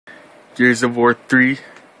Gears of War 3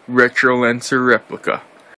 Retro Lancer Replica.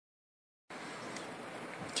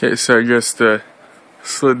 Okay, so I just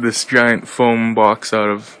slid this giant foam box out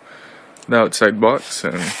of the outside box,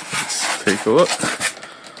 and let's take a look.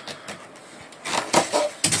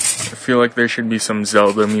 I feel like there should be some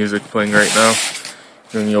Zelda music playing right now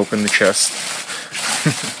when you open the chest.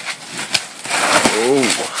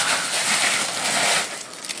 Oh.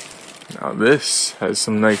 Now this has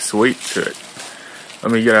some nice weight to it.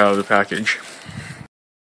 Let me get out of the package.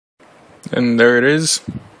 And there it is.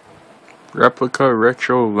 Replica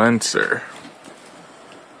Retro Lancer.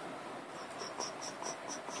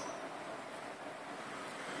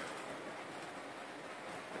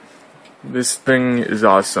 This thing is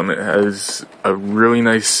awesome. It has a really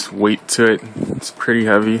nice weight to it. It's pretty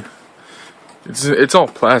heavy. It's all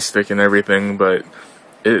plastic and everything, but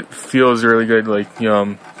it feels really good. Like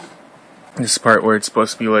this part where it's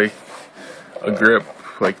supposed to be like a grip,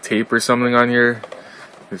 like tape or something on here.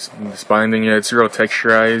 This binding, yeah, it's real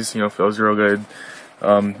texturized. You know, feels real good.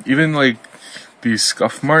 Even like these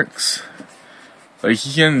scuff marks, like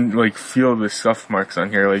you can like feel the scuff marks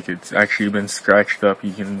on here. Like it's actually been scratched up.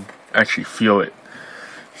 You can actually feel it.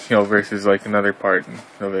 You know, versus like another part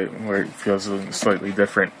of it where it feels slightly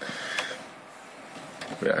different.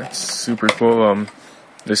 Yeah, it's super cool.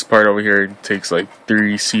 This part over here takes like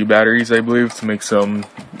 3 C batteries, I believe, to make some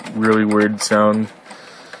really weird sound.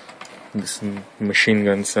 This machine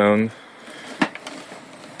gun sound.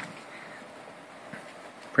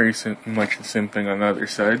 Pretty much the same thing on the other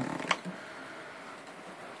side.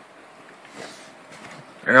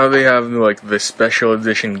 I know they have like the special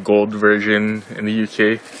edition gold version in the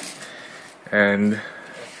UK, and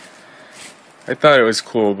I thought it was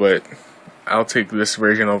cool, but I'll take this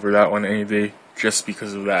version over that one any day just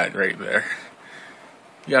because of that right there.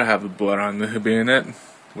 You gotta have the blood on the bayonet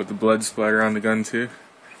with the blood splatter on the gun too.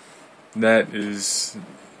 That is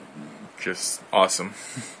just awesome.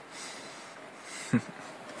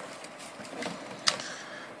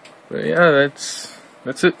 But yeah,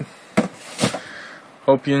 that's it.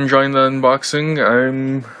 Hope you enjoyed the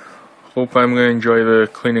unboxing. Hope I'm gonna enjoy the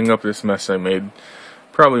cleaning up this mess I made.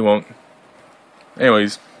 Probably won't.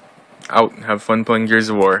 Anyways, out. Have fun playing Gears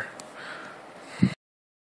of War.